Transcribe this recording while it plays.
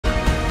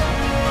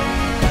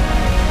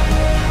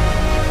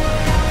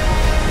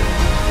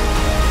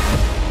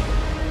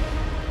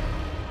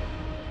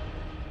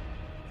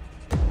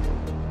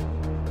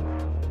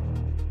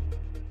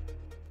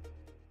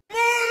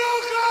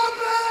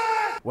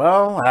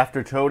Well,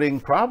 after toting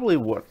probably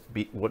what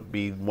would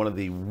be one of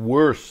the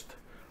worst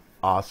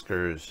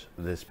Oscars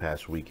this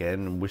past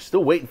weekend, we're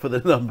still waiting for the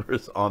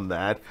numbers on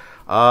that.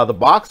 The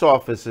box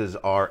offices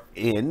are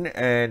in,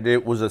 and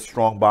it was a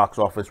strong box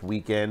office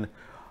weekend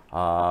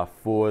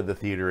for the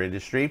theater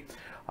industry,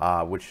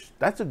 which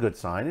that's a good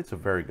sign. It's a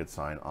very good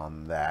sign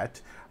on that.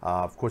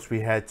 Of course, we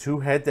had two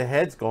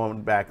head-to-heads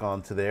going back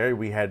onto there.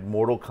 We had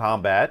Mortal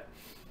Kombat,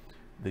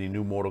 the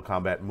new Mortal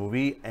Kombat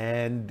movie,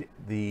 and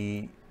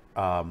the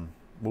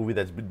movie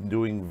that's been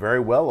doing very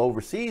well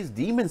overseas,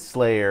 Demon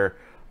Slayer.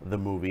 The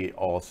movie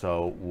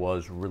also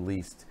was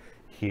released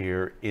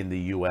here in the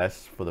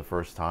U.S. for the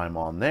first time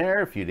on there.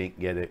 If you didn't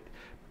get it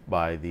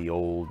by the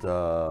old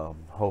ho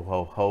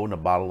ho ho and a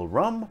bottle of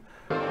rum,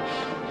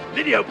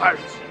 Video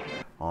pirates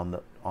on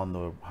the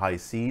high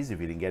seas,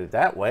 if you didn't get it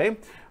that way.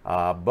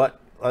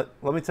 But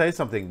let me tell you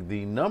something.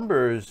 The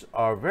numbers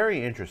are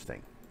very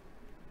interesting.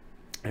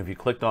 If you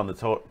clicked on the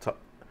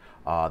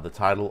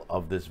title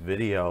of this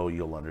video,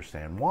 you'll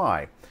understand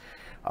why.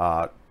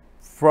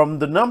 From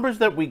the numbers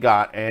that we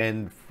got,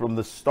 and from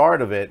the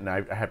start of it, and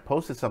I had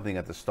posted something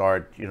at the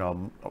start, you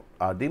know,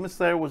 Demon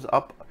Slayer was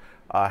up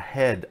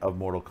ahead of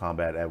Mortal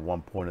Kombat at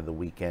one point of the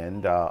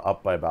weekend,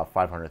 up by about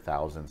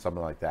 500,000,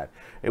 something like that.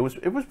 It was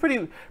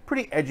pretty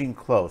edging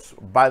close.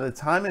 By the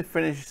time it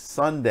finished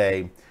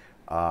Sunday,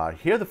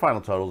 here are the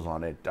final totals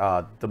on it.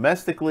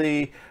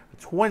 Domestically,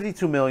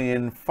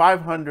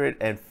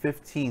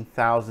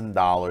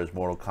 $22,515,000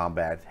 Mortal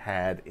Kombat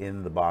had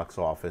in the box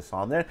office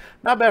on there.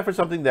 Not bad for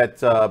something that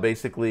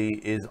basically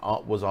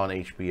was on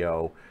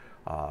HBO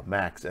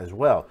Max as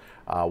well.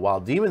 While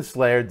Demon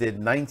Slayer did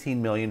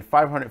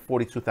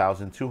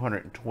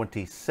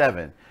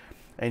 $19,542,227.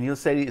 And you'll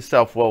say to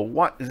yourself,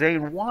 well,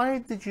 Zane, why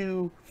did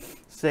you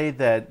say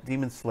that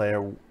Demon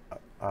Slayer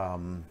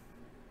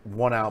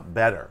won out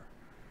better?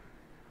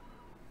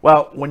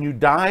 Well, when you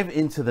dive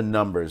into the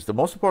numbers, the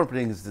most important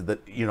thing is that,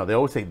 you know, they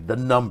always say the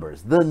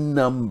numbers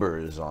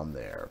on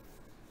there.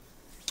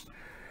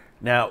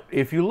 Now,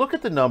 if you look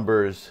at the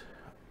numbers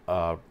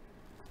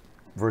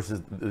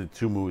versus the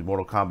two movies,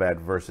 Mortal Kombat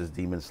versus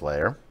Demon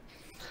Slayer,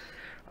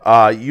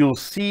 you'll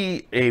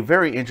see a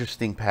very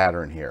interesting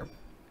pattern here.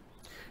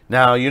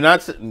 Now,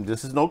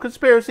 this is no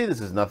conspiracy.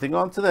 This is nothing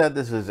onto that.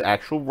 This is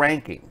actual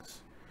rankings.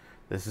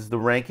 This is the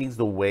rankings,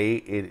 the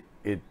way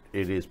it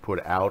is put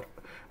out.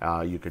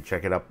 You can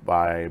check it up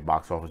by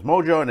Box Office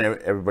Mojo and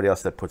everybody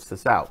else that puts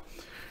this out.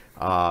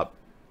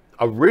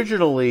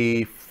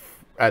 Originally,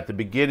 at the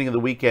beginning of the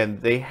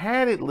weekend, they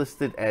had it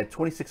listed at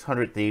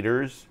 2,600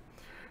 theaters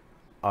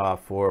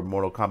for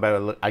Mortal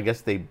Kombat. I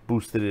guess they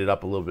boosted it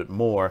up a little bit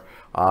more.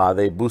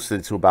 They boosted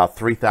it to about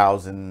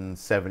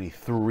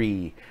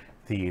 3,073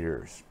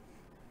 theaters.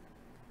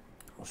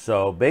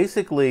 So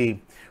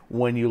basically,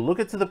 when you look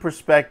into the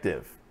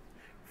perspective,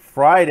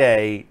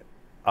 Friday,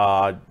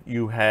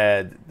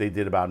 they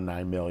did about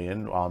 9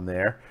 million on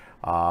there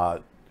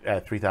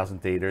at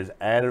 3,000 theaters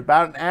at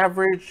about an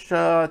average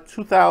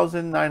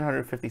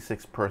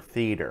 2,956 per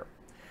theater.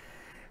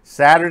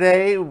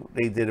 Saturday,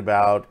 they did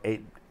about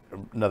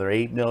another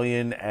 8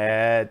 million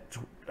at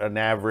an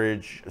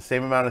average,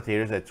 same amount of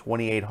theaters at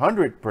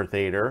 2,800 per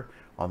theater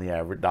on the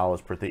average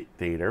dollars per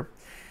theater.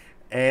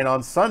 And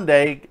on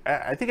Sunday,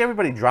 I think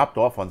everybody dropped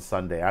off on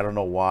Sunday. I don't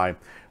know why.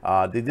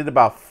 They did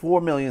about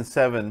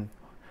 4,700,000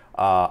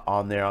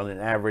 on there on an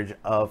average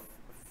of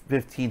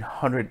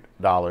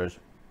 $1,500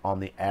 on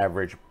the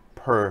average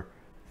per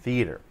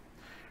theater.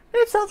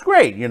 And it sounds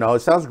great, you know,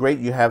 it sounds great.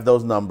 You have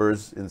those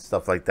numbers and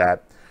stuff like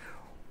that.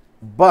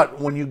 But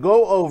when you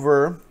go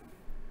over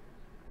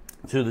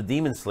to the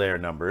Demon Slayer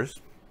numbers,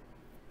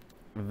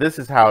 this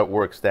is how it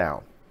works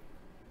down.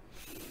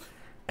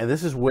 And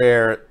this is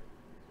where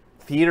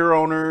theater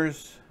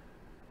owners,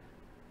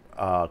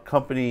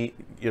 company,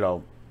 you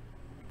know,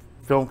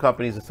 film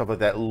companies and stuff like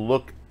that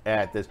look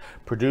at this.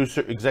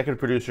 Executive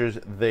producers,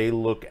 they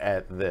look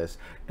at this.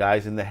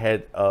 Guys in the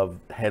head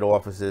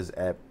offices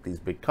at these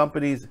big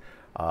companies,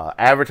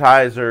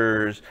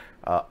 advertisers,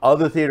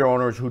 other theater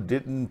owners who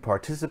didn't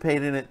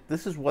participate in it,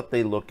 this is what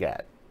they look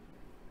at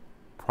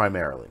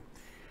primarily.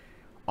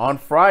 On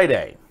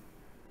Friday,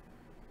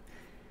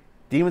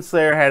 Demon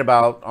Slayer had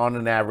about, on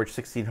an average,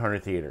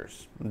 1,600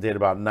 theaters. Did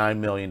about $9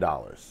 million.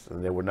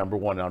 And they were number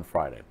one on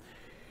Friday.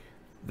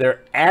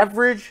 Their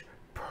average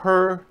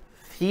per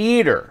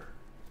theater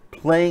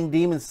playing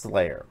Demon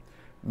Slayer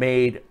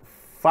made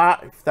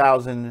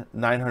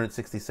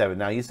 $5,967.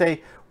 Now you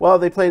say, well,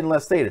 they played in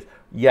less theaters.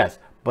 Yes,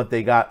 but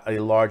they got a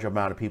large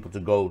amount of people to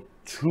go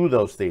to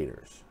those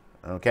theaters.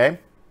 Okay?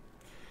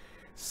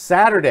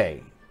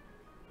 Saturday,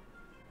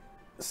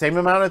 same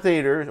amount of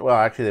theaters. Well,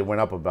 actually, they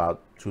went up about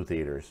 2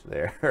 theaters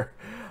there.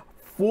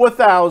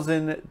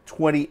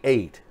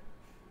 4,028.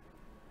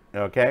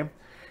 Okay?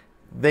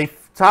 They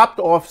topped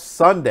off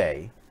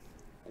Sunday,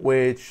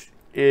 which,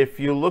 if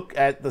you look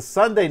at the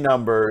Sunday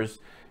numbers,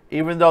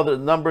 even though the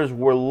numbers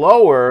were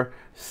lower,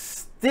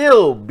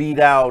 still beat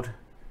out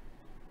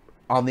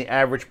on the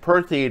average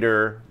per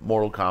theater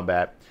Mortal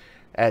Kombat.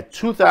 at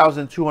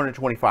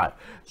 2,225.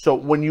 So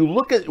when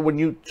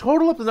you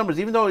total up the numbers,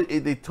 even though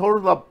they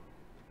totaled up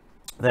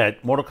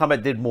that Mortal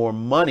Kombat did more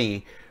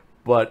money,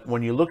 but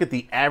when you look at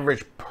the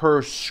average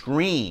per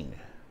screen,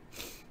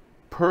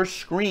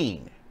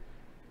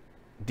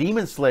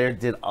 Demon Slayer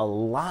did a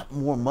lot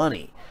more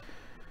money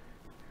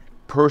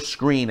per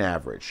screen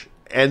average,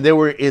 and they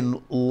were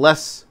in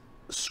less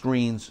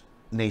screens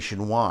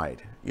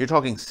nationwide. You're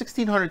talking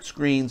 1,600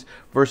 screens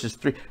versus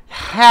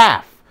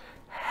half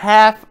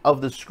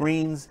of the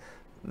screens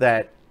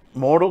that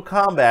Mortal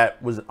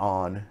Kombat was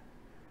on.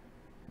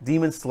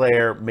 Demon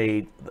Slayer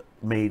made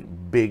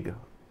big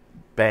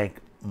bank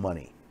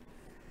money.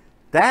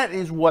 That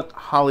is what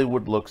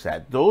Hollywood looks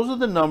at. Those are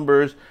the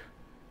numbers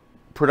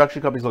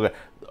production companies look at.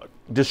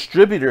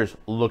 Distributors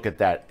look at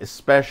that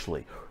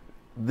especially.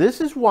 This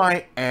is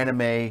why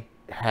anime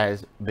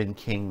has been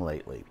king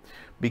lately,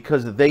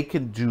 because they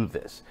can do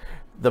this.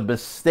 The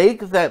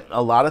mistake that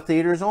a lot of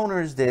theaters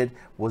owners did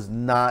was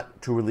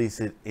not to release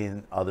it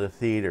in other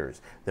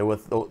theaters. There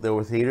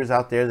were theaters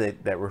out there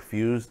that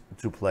refused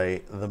to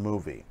play the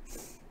movie.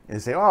 And they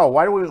say, oh,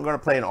 why are we going to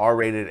play an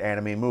R-rated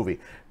anime movie?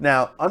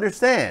 Now,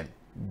 understand,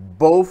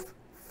 both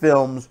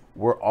films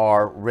were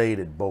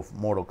R-rated, both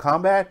Mortal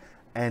Kombat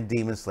and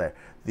Demon Slayer.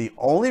 The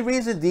only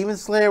reason Demon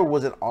Slayer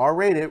wasn't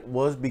R-rated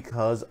was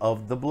because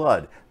of the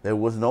blood. There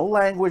was no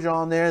language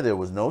on there. There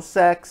was no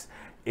sex.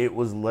 It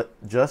was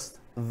just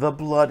the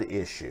blood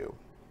issue,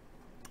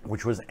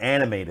 which was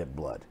animated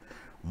blood.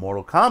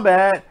 Mortal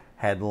Kombat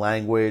had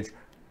language,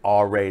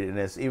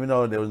 R-ratedness, even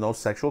though there was no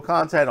sexual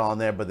content on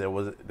there, but there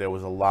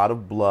was a lot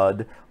of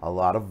blood, a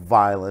lot of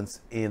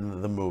violence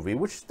in the movie,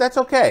 which that's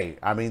okay.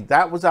 I mean,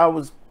 that was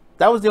the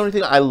only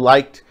thing I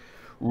liked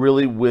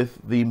really with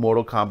the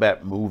Mortal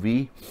Kombat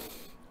movie.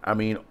 I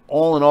mean,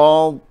 all in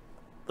all,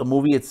 the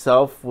movie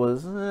itself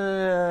was,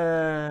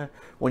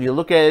 when you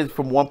look at it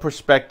from one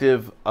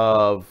perspective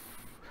of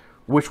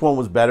which one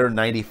was better,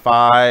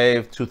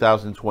 95,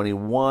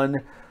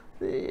 2021,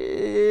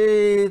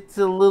 it's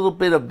a little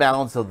bit of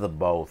balance of the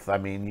both. I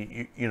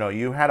mean, you know,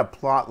 you had a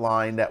plot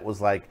line that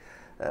was like,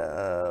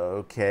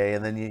 okay,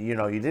 and then, you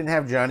know, you didn't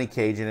have Johnny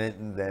Cage in it,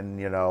 and then,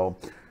 you know,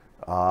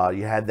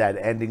 you had that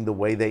ending, the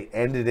way they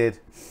ended it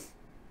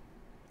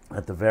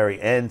at the very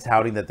end,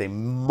 touting that they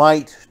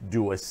might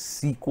do a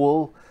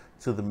sequel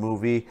to the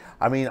movie.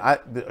 I mean,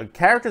 the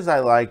characters I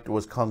liked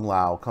was Kung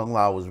Lao. Kung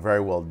Lao was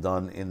very well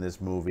done in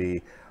this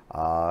movie.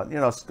 You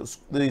know,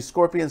 the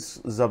Scorpion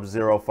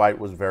Sub-Zero fight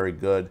was very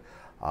good.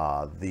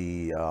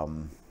 The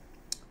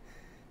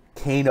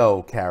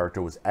Kano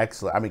character was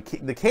excellent. I mean,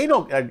 the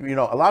Kano, you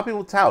know, a lot of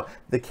people tout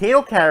the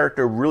Kano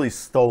character really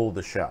stole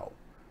the show.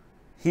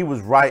 He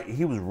was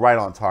right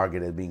on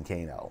target at being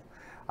Kano.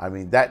 I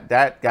mean, that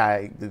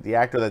guy, the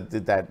actor that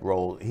did that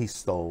role, he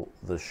stole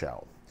the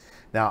show.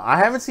 Now, I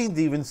haven't seen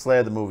Demon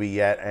Slayer the movie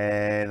yet,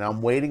 and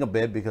I'm waiting a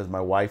bit because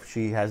my wife,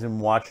 she hasn't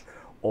watched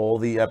all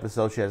the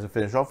episodes. She hasn't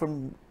finished off,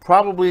 and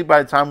probably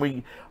by the time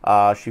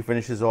she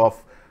finishes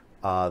off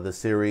the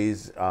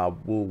series,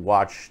 we'll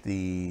watch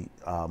the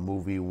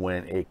movie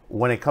when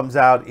it comes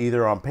out,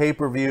 either on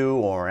pay-per-view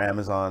or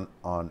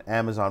on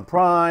Amazon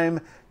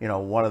Prime. You know,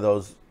 one of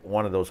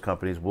those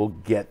companies will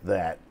get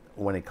that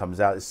when it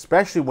comes out,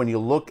 especially when you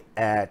look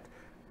at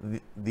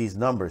these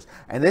numbers.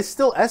 And there's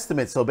still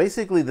estimates, so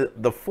basically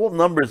the full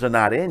numbers are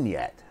not in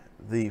yet,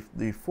 the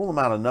full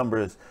amount of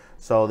numbers,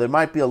 so there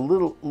might be a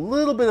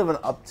little bit of an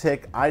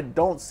uptick. I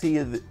don't see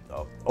it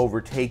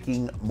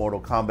overtaking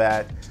Mortal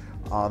Kombat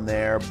on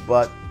there,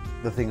 but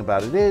the thing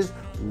about it is,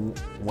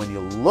 when you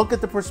look at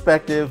the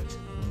perspective,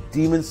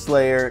 Demon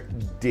Slayer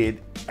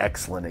did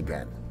excellent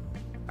again.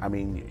 I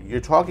mean,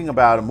 you're talking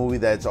about a movie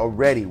that's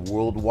already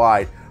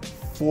worldwide,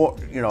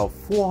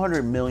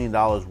 $400 million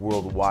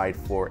worldwide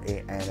for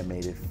an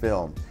animated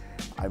film.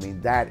 I mean,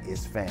 that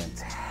is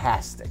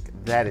fantastic.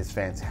 That is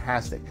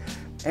fantastic.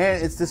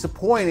 And it's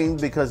disappointing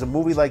because a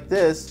movie like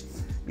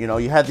this, you know,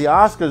 you had the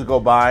Oscars go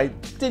by,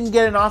 didn't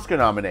get an Oscar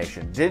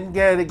nomination, didn't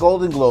get a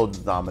Golden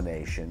Globes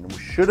nomination.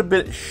 Should have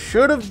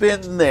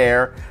been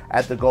there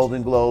at the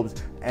Golden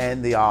Globes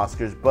and the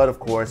Oscars, but of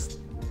course,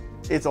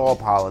 it's all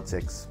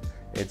politics.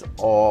 It's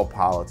all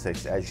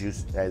politics,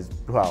 as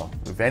well.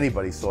 If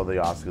anybody saw the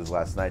Oscars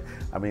last night,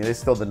 I mean,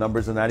 the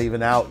numbers are not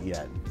even out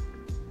yet.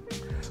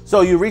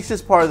 So you reached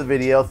this part of the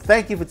video.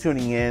 Thank you for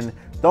tuning in.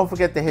 Don't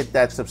forget to hit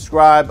that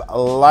subscribe,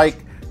 like,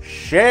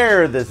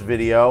 share this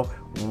video.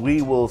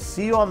 We will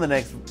see you on the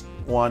next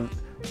one.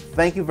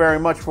 Thank you very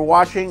much for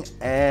watching,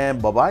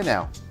 and bye-bye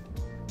now.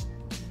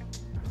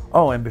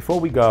 Oh, and before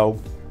we go,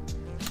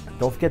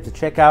 don't forget to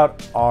check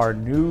out our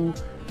new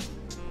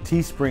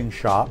Teespring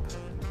shop,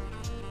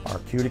 our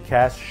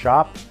Q2Cast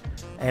shop,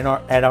 and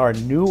at our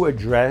new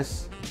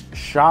address,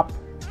 Shop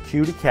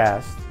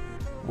Q2Cast,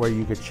 where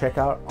you can check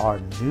out our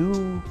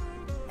new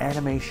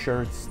anime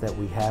shirts that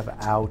we have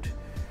out.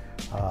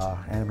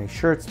 Anime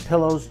shirts,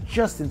 pillows,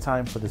 just in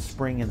time for the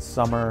spring and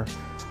summer.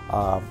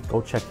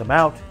 Go check them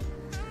out.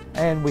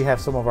 And we have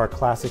some of our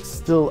classics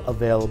still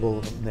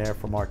available there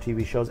from our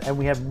TV shows, and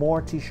we have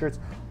more t-shirts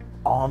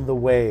on the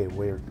way.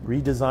 We're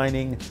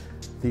redesigning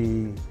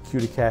the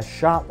Q2Cast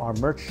shop, our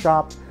merch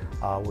shop.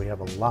 We have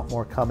a lot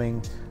more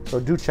coming, so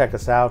do check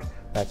us out.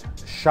 That's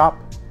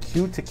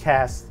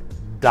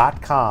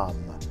shopq2cast.com.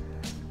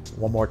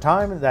 One more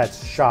time,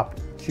 that's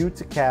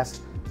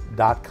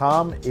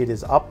shopq2cast.com. It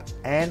is up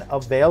and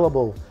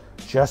available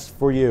just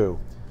for you.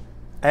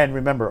 And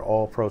remember,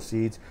 all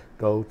proceeds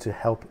go to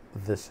help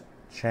this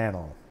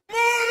channel.